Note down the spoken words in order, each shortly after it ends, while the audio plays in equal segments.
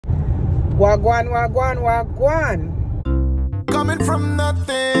Wagwan, wagwan, wagwan. Coming from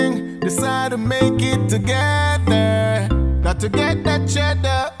nothing, decide to make it together. Got to get that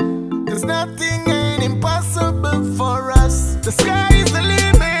cheddar, cause nothing ain't impossible for us. The sky is the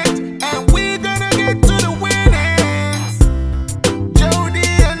limit, and we're gonna get to the winnings. Jody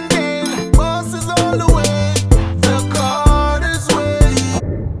and Dale, bosses all the way, the Carter's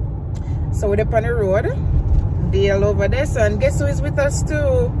way. So we're up on the road. Dale over there, so and guess who is with us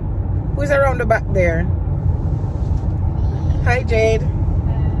too? Who's around the back there? Hi Jade.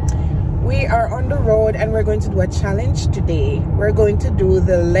 We are on the road and we're going to do a challenge today. We're going to do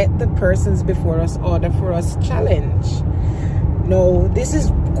the let the persons before us order for us challenge. No, this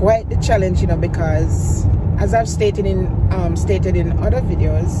is quite the challenge, you know, because as I've stated in other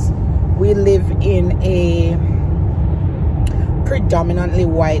videos, we live in a predominantly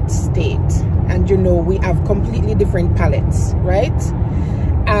white state, and you know we have completely different palates, right?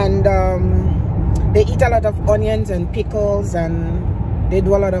 And they eat a lot of onions and pickles, and they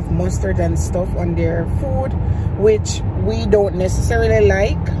do a lot of mustard and stuff on their food, which we don't necessarily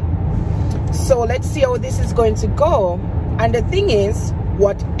like. So let's see how this is going to go. And the thing is,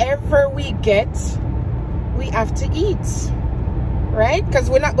 whatever we get, we have to eat, right? Because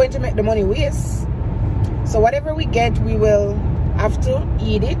we're not going to make the money waste. So whatever we get, we will have to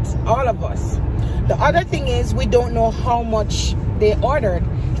eat it, all of us. The other thing is, we don't know how much they ordered.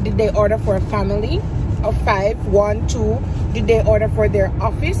 Did they order for a family of 5, 1, 2? Did they order for their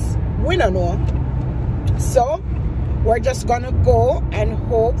office? We don't know. So we're just gonna go and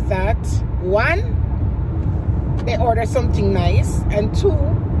hope that 1, they order something nice, and 2,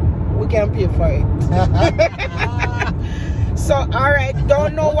 we can pay for it. So all right,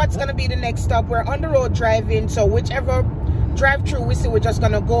 don't know what's gonna be the next stop. We're on the road driving, so whichever drive-through we see, we're just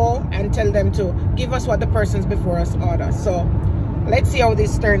gonna go and tell them to give us what the persons before us order. So let's see how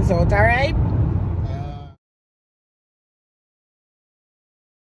this turns out. All right.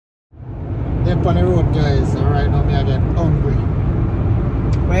 Up on the road, guys. And right now, I get hungry.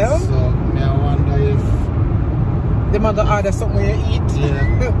 Well, so I wonder if they might order something you eat.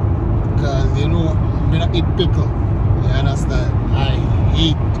 Yeah, because you know, I don't eat pickle. You understand? I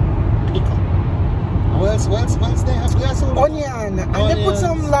hate pickle. What else they have? Yes, onion. And they put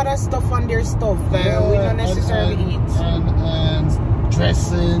some lot of stuff on their stuff that we don't necessarily eat. And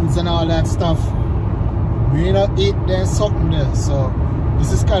dressings and all that stuff. We don't eat there's something there. So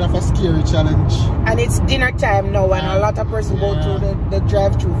this is kind of a scary challenge. And it's dinner time now, and a lot of persons go through the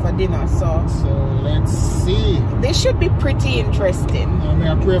drive-through for dinner. So let's see. This should be pretty interesting.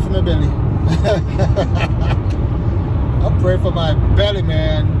 I pray for my belly. I pray for my belly,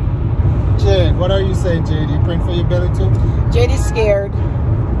 man. Jade, what are you saying, Jade? You praying for your belly too? Jade is scared.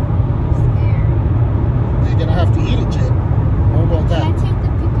 You're gonna have to eat it, Jade. How about that? Can I take the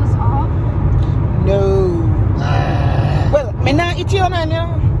pickles off? No. Well, me not eat onion.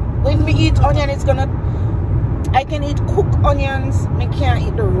 When we eat onion, it's gonna. I can eat cooked onions. Me can't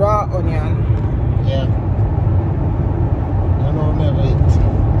eat the raw onion. Yeah. I know me ever eat.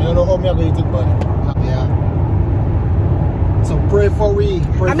 I don't know how me ever eat it, but yeah. So pray for we.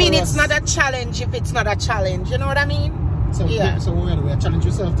 I mean, it's not a challenge if it's not a challenge. You know what I mean? So yeah. So what do we challenge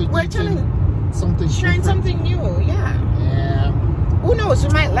yourself to eat something? Trying something new. Yeah. Yeah. Who knows?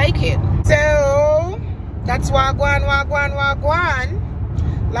 We might like it. So that's wagwan.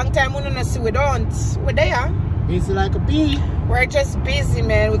 Long time we don't see we don't. We're there. Busy like a bee. We're just busy,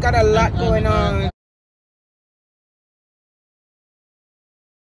 man. We got a lot going on.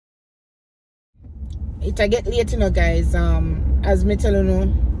 It get late, you know, guys. As me tell you know,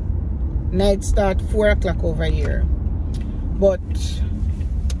 night start 4 o'clock over here. But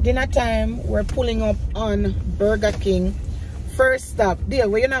dinner time, we're pulling up on Burger King. First stop. Deal,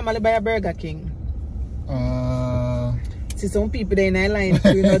 where you normally buy a Burger King? See some people there in that line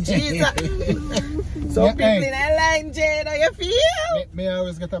too, you know, Jesus. Some people in that line, Jade, how you feel? Me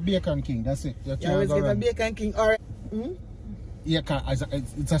always get a Bacon King, that's it. You always get a Bacon King, or yeah,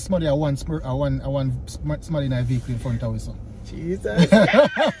 it's a small one small in a vehicle in front of us. So. Jesus.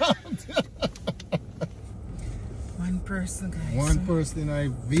 One person, guys. One person in a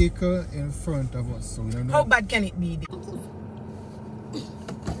vehicle in front of us. So we don't know. How bad can it be?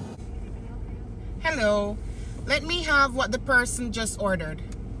 Hello. Let me have what the person just ordered.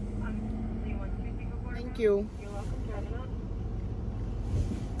 Thank you.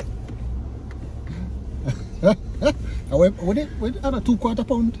 What a 2/4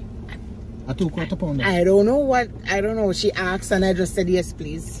 pound? A 2/4 pound? I don't know. She asked and I just said yes,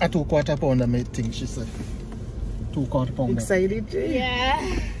 please. A 2/4 pound, I think she said. 2/4 pound. Excited, Jay?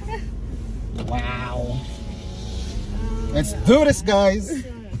 Yeah. Wow. Let's do this, guys.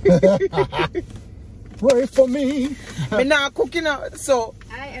 Pray for me. Me not cooking out. So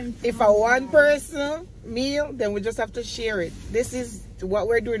if a one person meal, then we just have to share it. This is what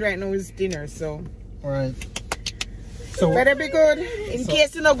we're doing right now is dinner. So alright. So better be good. In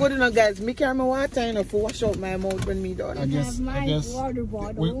case it's not good enough, guys, me carry my water enough to wash out my mouth when me done. I guess water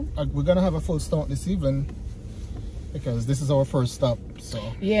bottle. we're gonna have a full stomach this evening because this is our first stop. So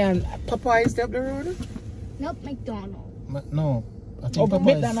yeah, and Papa is up the road. Nope, McDonald's. No, I think Papa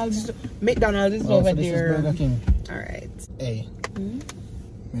McDonald's. McDonald's is over so this there. Is Burger King. All right. Hey,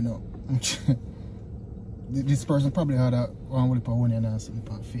 you know, this person probably had a one with a onion and some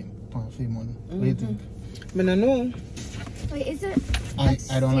fame money. What do you think? I don't know. Wait, is it I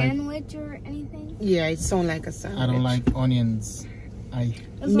don't like sandwich or anything? Yeah, it sounds like a sandwich. I don't like onions. Me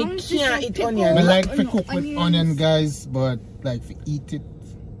can't eat onions. I like to cook with onion, guys, but like to eat it,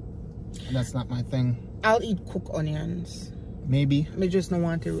 that's not my thing. I'll eat cooked onions. Maybe. I just don't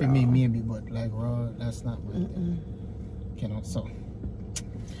want it raw. For me, maybe, but like raw, that's not my thing. You know, so.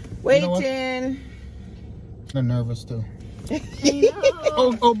 Waiting. You know I'm nervous too. No.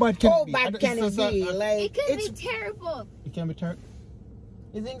 Oh, bad can it be? Bad can it be? Like, It could be terrible. It can be terrible.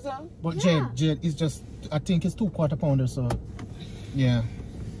 You think so? But Yeah. Jade, it's just, I think it's 2 quarter pounder, so yeah.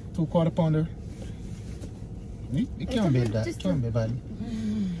 2 quarter pounder. It can't be that. It can't be bad.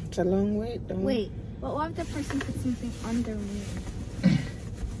 It's a long wait though. Wait, but what if the person put something under me?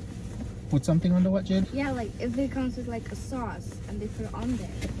 Put something under what, Jade? Yeah, like if it comes with like a sauce and they put it on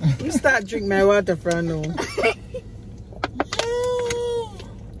there. You start drink my water from now.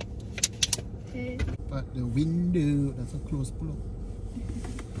 Okay. But the window, that's a close pull up.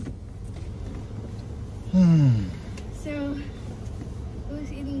 So,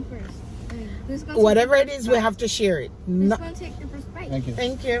 who's eating first? Who's gonna Whatever take it the is, first we bite? have to share it. Who's No. gonna take the first bite? Thank you.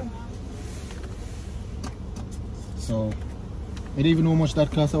 Thank you. So, I didn't even know how much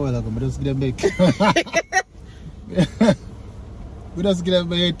that cost a while ago, but just get them back. We just get them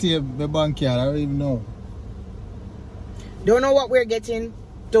by ATM, my bank card, I don't even know. Don't know what we're getting.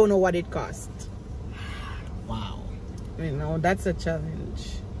 Don't know what it costs. Wow. You know, that's a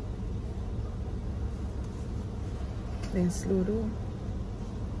challenge. Then slow down.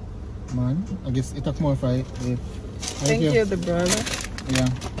 Man, I guess it took more for it. Thank you, the brother. Yeah.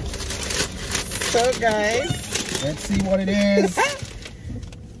 So, guys. Let's see what it is.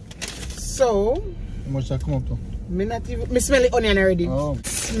 So, How much that come up to? me smell the onion already. Oh.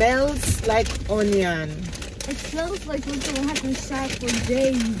 Smells like onion. It smells like we're gonna have to shop for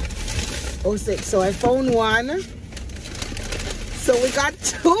days. Oh, so I found one. So we got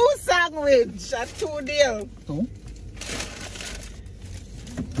 2 sandwich at 2 deal. 2?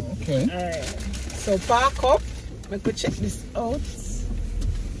 Okay. Alright. So park up. I could check this out.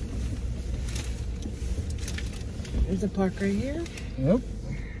 There's a parker here. Yep.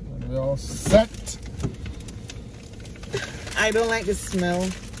 We're all set. I don't like the smell.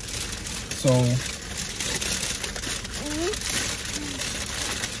 So,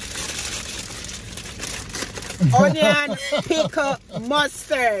 Onion, pickle,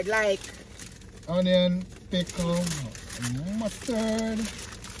 mustard. Like, onion, pickle, mustard.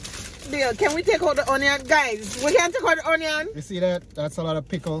 deal. Can we take out the onion? Guys, we can take out the onion. You see that? That's a lot of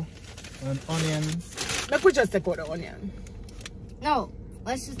pickle and onions. Let me just take out the onion. No,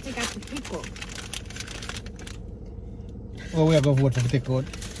 let's just take out the pickle. Oh, we are going to vote for the pickle.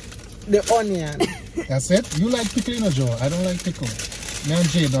 The onion. That's it? You like pickle, you know, Joe? I don't like pickle. Me and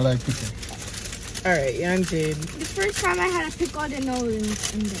Jade don't like pickle. Alright, young Jade. The first time I had a pickle, I didn't know it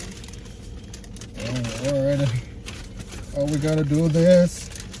was in there. Oh, alright. Are we gonna do this?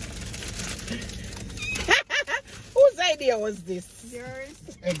 Whose idea was this? Yours?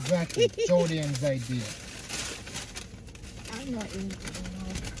 Exactly. Jordan's idea. I'm not in it.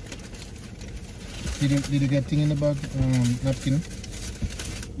 Did you get thing in the bag? Napkin?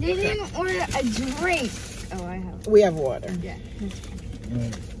 They didn't order a drink. Oh, I have. We have water. Yeah.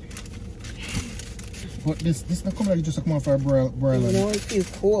 Right. But this not come like just come out for a broiler. You know, it feels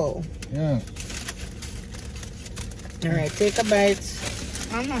cool. Yeah. Alright, take a bite.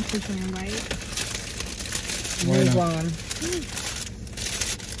 I'm not taking a bite. Why Move not? on.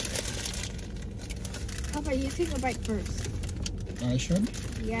 Papa, you take a bite first. I should.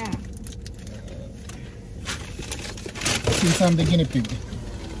 Yeah. Since I'm the guinea pig.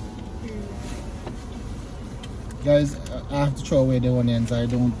 Guys, I have to throw away the onions. I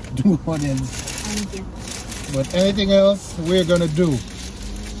don't do onions. Thank you. But anything else, we're gonna do.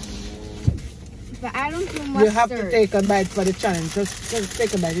 But I don't do mustard. You have to take a bite for the challenge. Just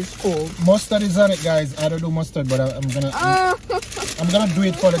take a bite. It's cold. Mustard is on it, guys. I don't do mustard, but I'm gonna Oh I'm gonna do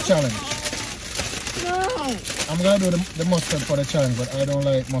it for the challenge. no! I'm gonna do the mustard for the challenge, but I don't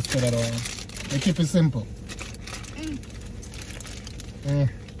like mustard at all. They keep it simple.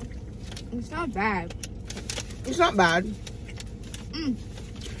 It's not bad. It's not bad.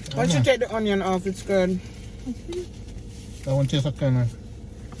 Once you take the onion off, it's good. That one tastes kind of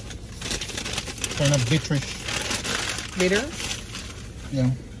bitterish. Bitter?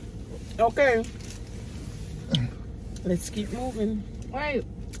 Yeah. Okay. Let's keep moving. Wait,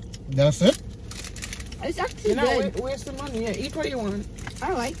 That's it? it's actually You're not good. wasting money. Yeah, eat what you want.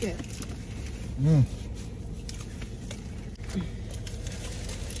 I like it.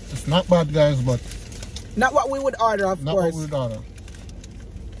 It's not bad, guys, but Not what we would order, of not course. what we'd order.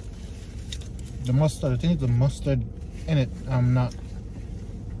 The mustard, I think it's the mustard in it. I'm not.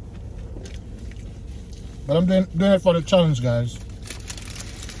 But I'm doing it for the challenge, guys.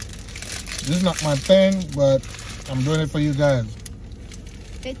 This is not my thing, but I'm doing it for you guys.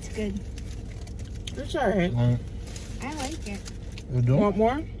 It's good. It's alright. I like it. You do? Want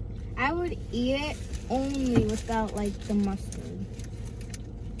more? I would eat it only without like the mustard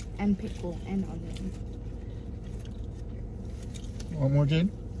and pickle and onion. Want more, Jade?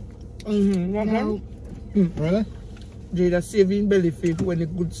 Want No, more? Really? Jada saving belly fit when the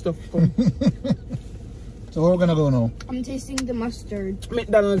good stuff comes. So where we're gonna go now? I'm tasting the mustard.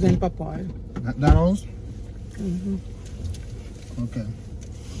 McDonald's and Popeye. McDonald's? Okay.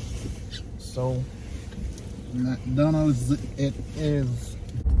 So McDonald's it is.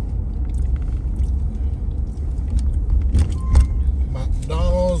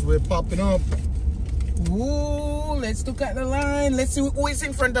 McDonald's, we're popping up. Ooh, let's look at the line. Let's see who is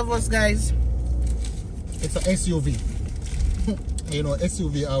in front of us, guys. It's an SUV. You know,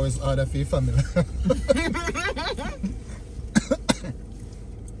 SUV always order for your family.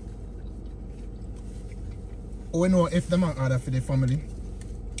 We know if the man order for the family,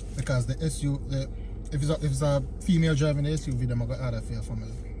 because the SUV, if it's a female driving the SUV, they're going to order for your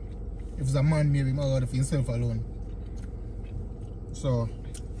family. If it's a man, maybe he might order for himself alone. So,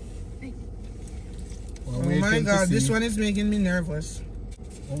 Oh my God, this one is making me nervous.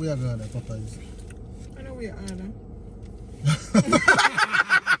 What we are going to order, Popeyes? I know we are order.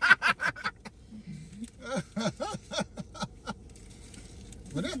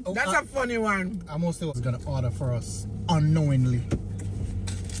 That's a funny one. I mostly was gonna order for us unknowingly.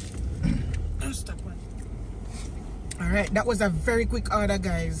 Oh, stop it. Alright, that was a very quick order,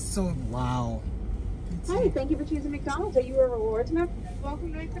 guys. So Wow. Hi, thank you for choosing McDonald's. Are you a rewards member?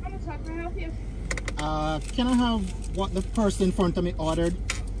 Welcome to McDonald's. How can I help you? Can I have what the person in front of me ordered?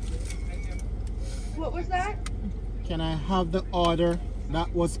 What was that? Can I have the order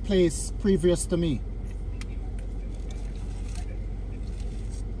that was placed previous to me?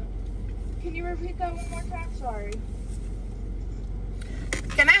 Can you repeat that one more time? Sorry.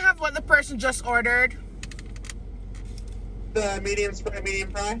 can I have what the person just ordered? The medium spread,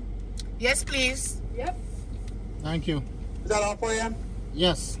 medium fry. Yes, please. Yep. Thank you. Is that all for you?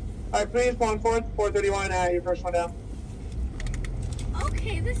 Yes. All right, please, 431, your first one down.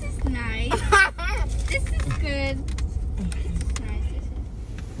 Okay, this is nice. This is good. It's nice.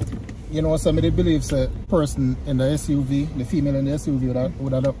 You know, somebody believes a person in the SUV, the female in the SUV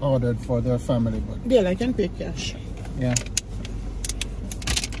would have ordered for their family, but Yeah, I can pay cash. yeah.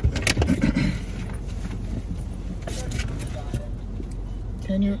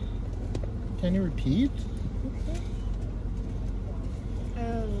 Can you repeat? Oh,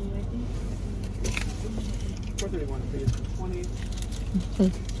 I think 431, please.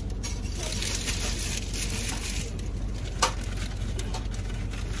 20.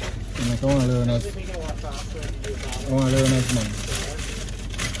 Like, I want to learn as man.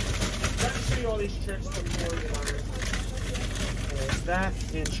 See all these tricks before you learn. That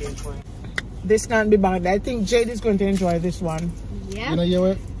and change plan. This can't be bad. I think Jade is going to enjoy this one. yeah. You know,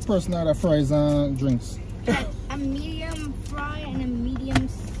 you're a person that fries and drinks. A medium fry and a medium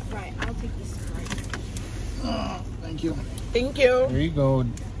fry. I'll take this fry. Oh, thank you. Thank you. There you go.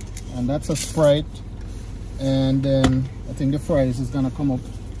 And that's a Sprite. And then I think the fries is gonna come up.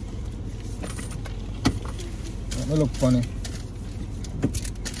 That may look funny.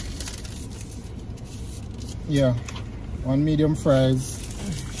 Yeah. One medium fries.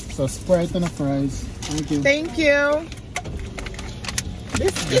 So Sprite and a fries. Thank you. Thank you.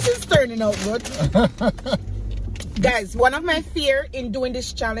 This is turning out good. Guys, one of my fear in doing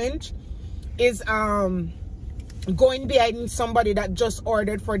this challenge is going behind somebody that just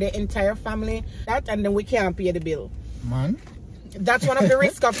ordered for the entire family and then we can't pay the bill. Man. That's one of the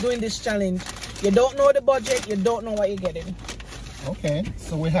risks of doing this challenge. You don't know the budget, you don't know what you're getting. Okay.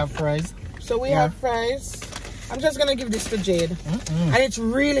 So we have fries. So we have fries. I'm just gonna give this to Jade. And it's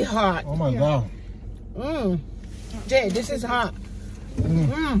really hot. Oh my god. Jay, this is hot.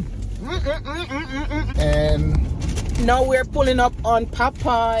 And now we're pulling up on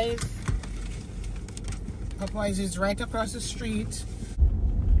Popeyes. Popeyes is right across the street.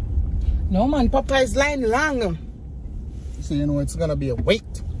 No man, Popeyes line long. so you know it's gonna be a wait.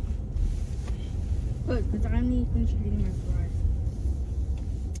 Good, because I need to finish eating my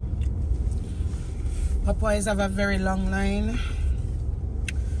fries. Popeyes have a very long line.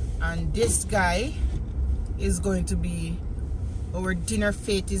 And this guy is going to be, our dinner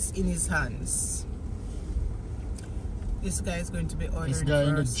fate is in his hands. This guy is going to be ordering This guy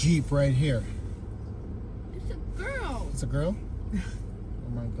in the Jeep right here. It's a girl. It's a girl? Oh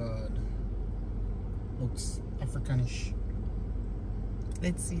my god. Looks Africanish.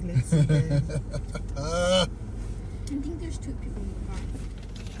 Let's see, let's see. Guys. I think there's 2 people in the car.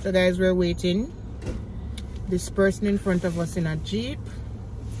 So guys, we're waiting. This person in front of us in a Jeep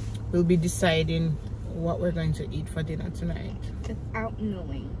will be deciding what we're going to eat for dinner tonight. Without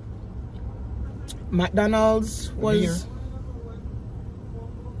knowing. McDonald's was Here.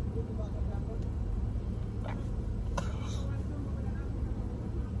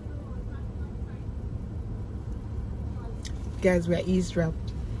 guys, we're eavesdrop.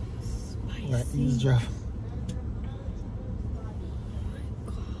 Like eavesdrop.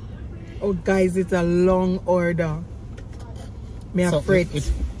 Oh guys, it's a long order. Me So afraid.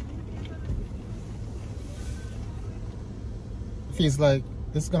 it feels like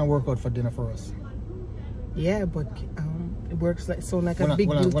this is gonna work out for dinner for us. Yeah, but it works like so like a Hold big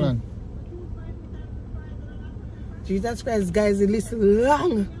on, hold on. Jesus Christ, guys, the list is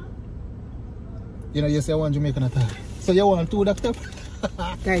long. You know, you say one Jamaican attack. So you want 2 doctor?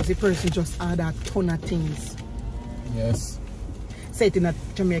 Guys, the person just ordered a ton of things. Yes. Say it in a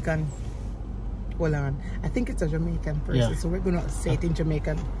Jamaican. Hold on. I think it's a Jamaican person, Yeah. so we're gonna say it in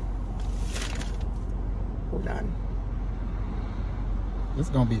Jamaican. Hold on. It's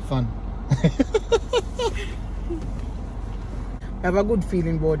gonna be fun. I have a good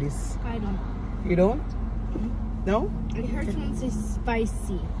feeling about this. I don't. You don't? No? I heard someone say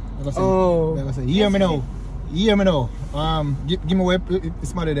spicy. Oh. Like I say, hear me now. Hear me now. Give me where it's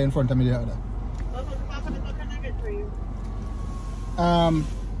smarter there in front of me the other.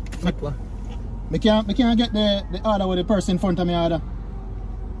 Me can't get the order with the person in front of me order.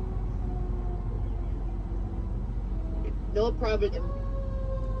 No problem.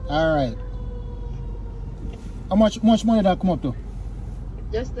 Alright. How much money that come up to?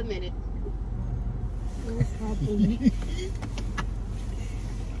 Just a minute. No problem.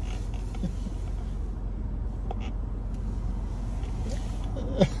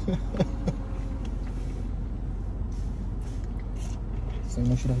 So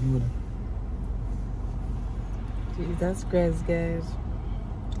much should I do that? Jesus Christ, guys.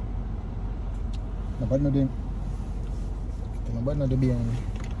 Nobody know them. Nobody know the behind.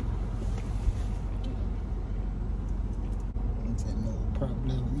 No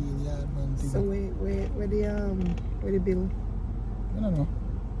problem, really hard man. So where the bill? I don't know.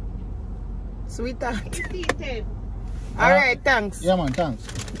 Sweetheart. 15. Alright, thanks. Yeah man, thanks.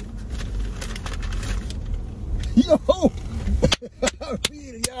 Yo!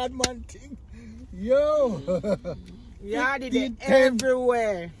 Really hard man thing. Yo! Yeah, did it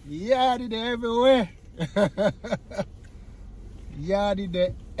everywhere. Yeah, did it everywhere. Yeah, did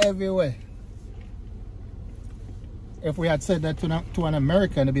it everywhere. If we had said that to an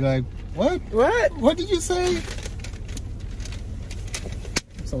American, they'd be like, what? What? What did you say?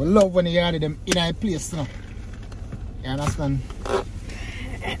 So we love when you added them in a place now. You understand?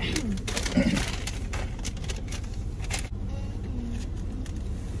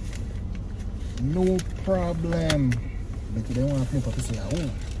 No problem. But you don't want to flip up and say, oh,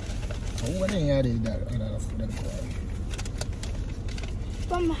 when they added that food that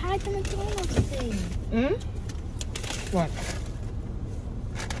From how can I tell thing? Hmm? What?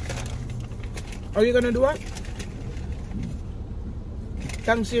 Are you gonna do what?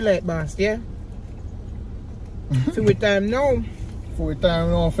 Thanks you late, boss, yeah? So with time now. for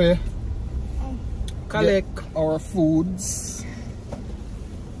time now, fair. Collect. Our foods.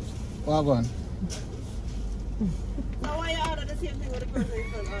 Well gone. So why you order the same thing with the person in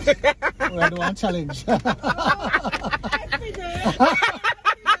front of We're doing a challenge.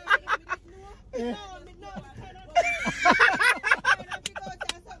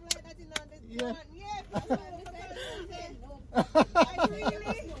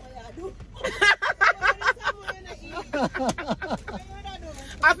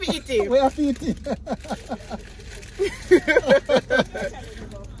 Happy eating. We have to eat it.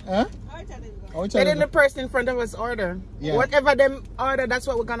 Huh? Let in the person in front of us order. Yeah. Whatever them order, that's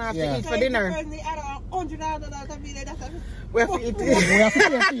what we're gonna have Yeah. to eat for dinner. We have to eat We it. have to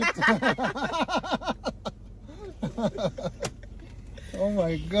eat. Oh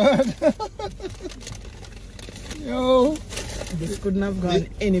my God. Yo. This couldn't have gone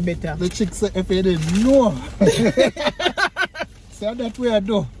any better. The chick said if you didn't know. Say that way I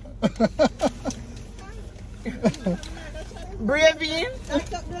do. Braving?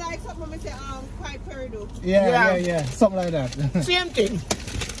 Yeah. Something like that. Same thing.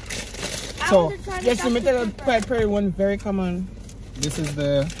 So, Yes, you tell you quite very one very common. this is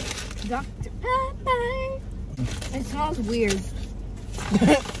the... Dr. Pepper. It smells weird.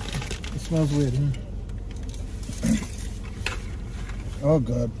 It smells weird, huh? Oh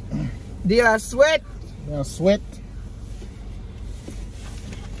God. They are sweat. Yeah, sweat.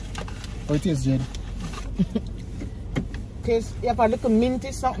 How it is, Jade? Cause you have a little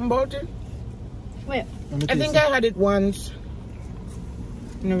minty something about it. Wait. I think I had it once.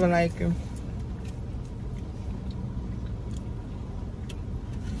 Never like it.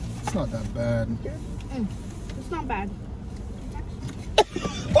 It's not that bad. It's not bad.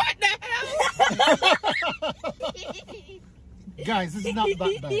 What the hell? Guys, this is not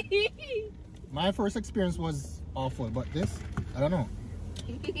that bad. My first experience was awful, but this, I don't know.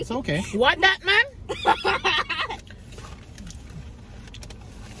 It's okay. What that man?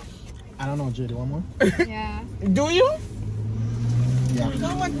 I don't know, JD, one more? Yeah. Do you? Yeah. We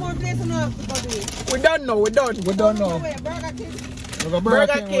don't know. We don't. We don't know. We go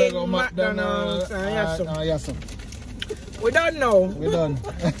Burger King, we go McDonald's, McDonald's. Yes, sir. We don't know. We done.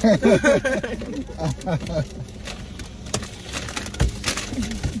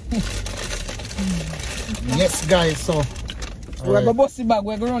 Yes, guys, so We're going to bust the bag.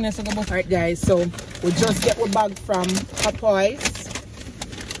 We're going to run this. Alright, guys. So we just get our bag from Popeyes.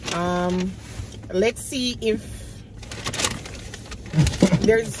 Let's see if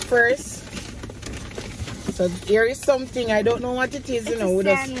there's first. So here is something. I don't know what it is. It's you know, a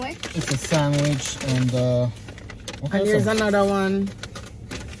sandwich. it's a sandwich and what And else? here's another one.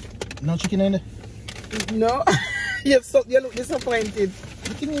 No chicken in there? No, you look disappointed.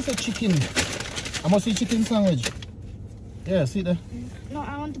 What thing is a chicken? I must see chicken sandwich. Yeah, see there. No,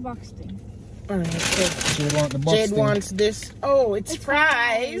 I want the box thing. Alright, so Jade want the box Jade thing. wants this. Oh, it's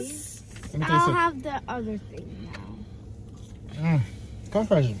fries. Let me tell you I'll something. have the other thing now.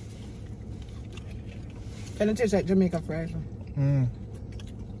 Confession. Can it taste like Jamaica fries?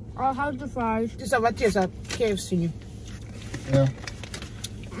 I'll have the fries. Just have a taste of KFC. Yeah.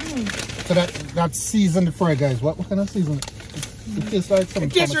 So that's seasoned fry, guys. What kind of season? It tastes like some.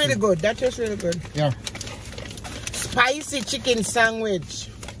 It tastes really good. That tastes really good. Yeah. Spicy chicken sandwich.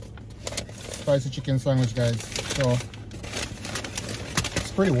 Spicy chicken sandwich, guys. So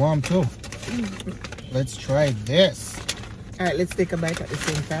it's pretty warm too. Let's try this. All right, let's take a bite at the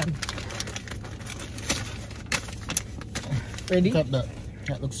same time. Ready? Look at that.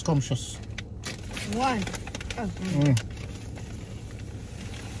 That looks scrumptious. One. Oh.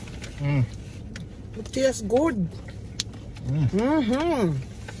 It tastes good.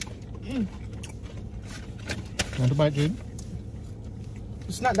 Want to bite, Jade?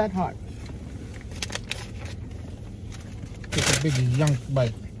 It's not that hot. Take a big yank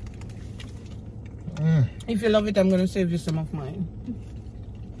bite. If you love it, I'm gonna save you some of mine.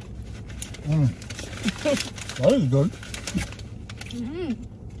 That is good.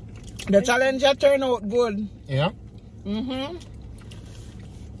 The challenge has turned out good. Yeah.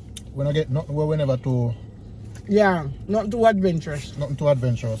 When I get nothing, we're never too. Yeah, not too adventurous. Nothing too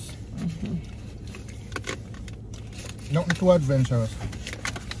adventurous. Nothing too adventurous.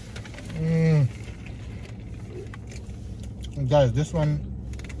 Guys, this one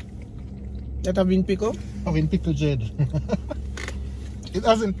That have been pickled. I've been pickle, Jade. It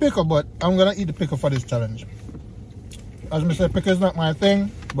hasn't pickle, but I'm gonna eat the pickle for this challenge. As I said, pickle is not my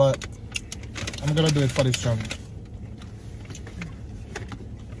thing, but I'm gonna do it for this challenge.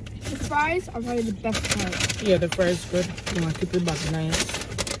 The fries are probably the best part. Yeah, the fries good. You want to keep it back nice.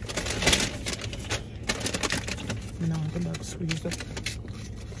 Now the back squeezed up.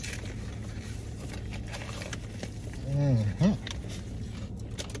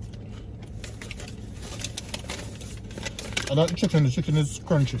 I like the chicken is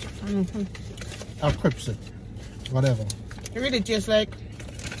crunchy. Or crispy. Whatever. It really tastes like.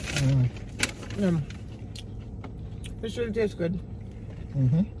 This really tastes good.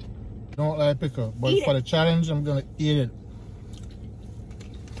 Don't like pickle, but Eat for it. the challenge, I'm gonna eat it.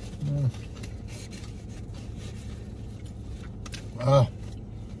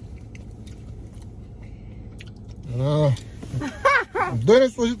 I'm doing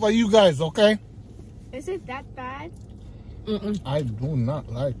this for you guys, okay? Is it that bad? I do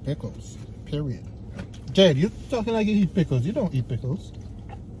not like pickles, period. Jade, you talking like you eat pickles. You don't eat pickles.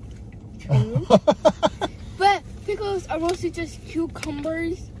 But pickles are mostly just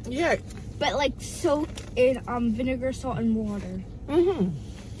cucumbers. Yeah. But like soaked in vinegar, salt, and water.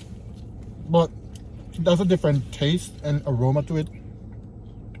 But there's a different taste and aroma to it.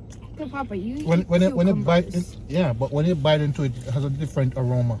 So Papa, you When eat you bite it, cucumbers. yeah, but when you bite into it, it has a different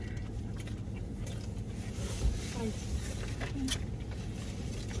aroma.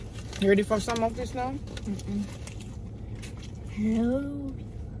 You ready for some of this now? No.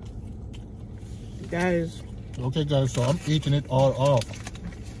 Guys, Okay, guys, so I'm eating it all off.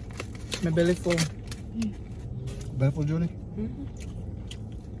 my belly full. Beautiful, Julie.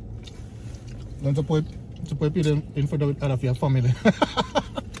 Don't you put people in for the out of your family.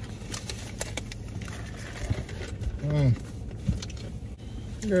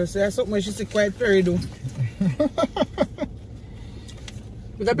 Girl, say something she say quite Perry do.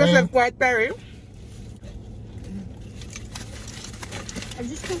 You got yourself quite Perry. I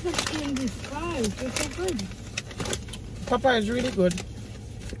just can't stop eating these fries. They're so good. Papa is really good.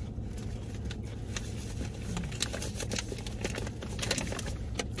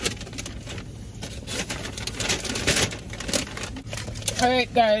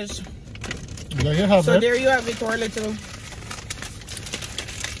 Alright guys, There you have so it. there you have it, our little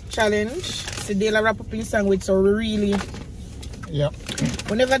challenge. Sidela wrap up in sandwich, so we really, Yeah.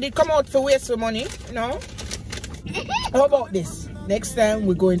 we never did come out for waste of money, you know. How about this? Next time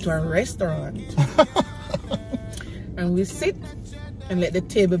we go into a restaurant and we sit and let the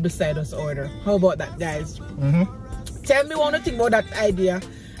table beside us order. How about that, guys? Tell me what you think about that idea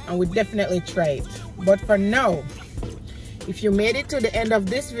and we definitely try it. But for now, if you made it to the end of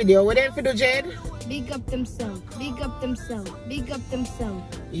this video, what then for do, Jade? Big up themselves. Big up themselves. Big up themselves.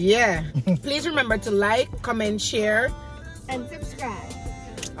 Yeah. Please remember to like, comment, share. And subscribe.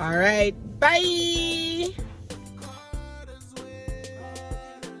 All right. Bye.